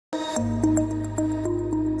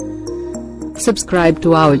Subscribe to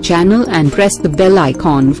our channel and press the bell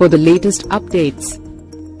icon for the latest updates.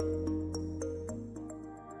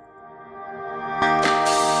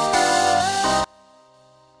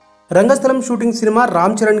 Rangasthalam shooting cinema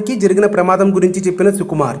Ram Charan కి జరిగిన ప్రమాదం గురించి చెప్పిన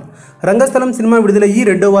సుకుమార్. రంగస్థలం cinema విడుదలయ్యి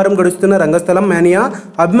రెండో వారం గడుస్తున్న రంగస్థలం మేనియా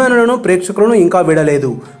అభిమానులను ప్రేక్షకులను ఇంకా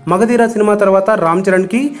వీడలేదు. మగధీర సినిమా తర్వాత రామ్చరణ్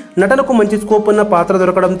కి నటనకు మంచి స్కోప్ ఉన్న పాత్ర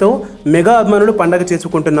దొరకడంతో మెగా అభిమానులు పండగ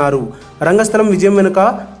చేసుకుంటున్నారు. రంగస్థలం విజయం వెనుక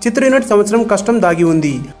చిత్ర యూనిట్ సంవత్సరం కష్టం దాగి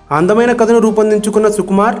ఉంది. అందమైన కథను రూపొందించుకున్న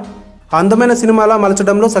సుకుమార్ అందమైన సినిమాలా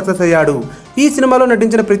మలచడంలో సక్సెస్ అయ్యాడు. ఈ సినిమాలో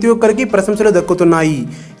నటించిన ప్రతి ఒక్కరికి ప్రశంసలు దక్కుతున్నాయి.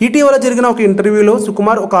 ఇటీవల జరిగిన ఒక ఇంటర్వ్యూలో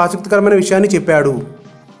సుకుమార్ ఒక ఆసక్తికరమైన విషయాన్ని చెప్పాడు.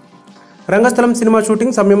 రంగస్థలం సినిమా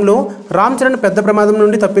షూటింగ్ సమయంలో రామ్ చరణ్ పెద్ద ప్రమాదం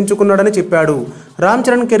నుండి తప్పించుకున్నాడని చెప్పాడు. రామ్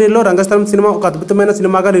చరణ్ కెరీర్లో రంగస్థలం సినిమా ఒక అద్భుతమైన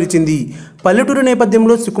సినిమాగా నిలిచింది. పల్లెటూరు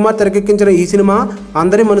నేపథ్యంలో సుకుమార్ తెరకెక్కించిన ఈ సినిమా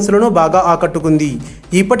అందరి మనసులను బాగా ఆకట్టుకుంది.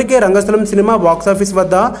 ఇప్పటికే రంగస్థలం సినిమా బాక్సాఫీస్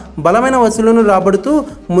వద్ద బలమైన వసూళ్లను రాబడుతూ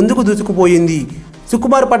ముందుకు దూసుకుపోయింది.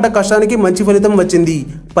 సుకుమార్ పడ్డ కష్టానికి మంచి ఫలితం వచ్చింది.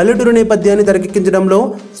 పల్లెటూరు నేపథ్యాన్ని తెరకెక్కించడంలో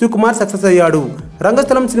సుకుమార్ సక్సెస్ అయ్యాడు.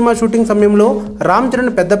 రంగస్థలం సినిమా షూటింగ్ సమయంలో రామ్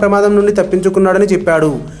చరణ్ పెద్ద ప్రమాదం నుండి తప్పించుకున్నాడని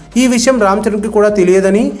చెప్పాడు. ఈ విషయం రామ్ చరణ్కి కూడా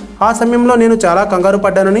తెలియదని, ఆ సమయంలో నేను చాలా కంగారు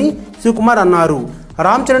పడ్డానని సుకుమార్ అన్నారు.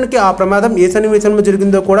 రామ్ చరణ్కి ఆ ప్రమాదం ఏ సన్నివేశంలో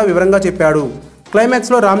జరిగిందో కూడా వివరంగా చెప్పాడు.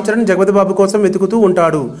 క్లైమాక్స్లో రామ్ చరణ్ జగపతి బాబు కోసం వెతుకుతూ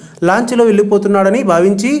ఉంటాడు. లాంచీలో వెళ్ళిపోతున్నాడని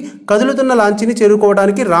భావించి కదులుతున్న లాంచీని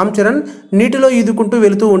చేరుకోవడానికి రామ్ చరణ్ నీటిలో ఈదుకుంటూ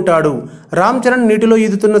వెళుతూ ఉంటాడు. రామ్ చరణ్ నీటిలో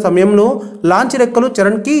ఈదుతున్న సమయంలో లాంచీ రెక్కలు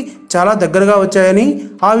చరణ్కి చాలా దగ్గరగా వచ్చాయని,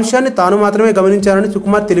 ఆ విషయాన్ని తాను మాత్రమే గమనించానని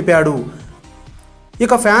సుకుమార్ తెలిపాడు.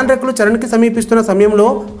 ఇక ఫ్యాన్ రెక్కలు చరణ్కి సమీపిస్తున్న సమయంలో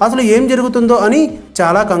అసలు ఏం జరుగుతుందో అని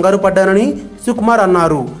చాలా కంగారు పడ్డానని సుకుమార్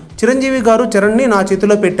అన్నారు. చిరంజీవి గారు చరణ్ని నా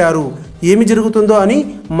చేతిలో పెట్టారు. ఏమి జరుగుతుందో అని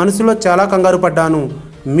మనసులో చాలా కంగారు పడ్డాను.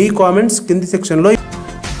 మీ కామెంట్స్ కింది సెక్షన్లో.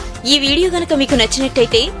 ఈ వీడియో గనుక మీకు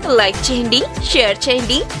నచ్చినట్టయితే లైక్ చేయండి, షేర్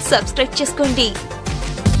చేయండి, సబ్స్క్రైబ్ చేసుకోండి.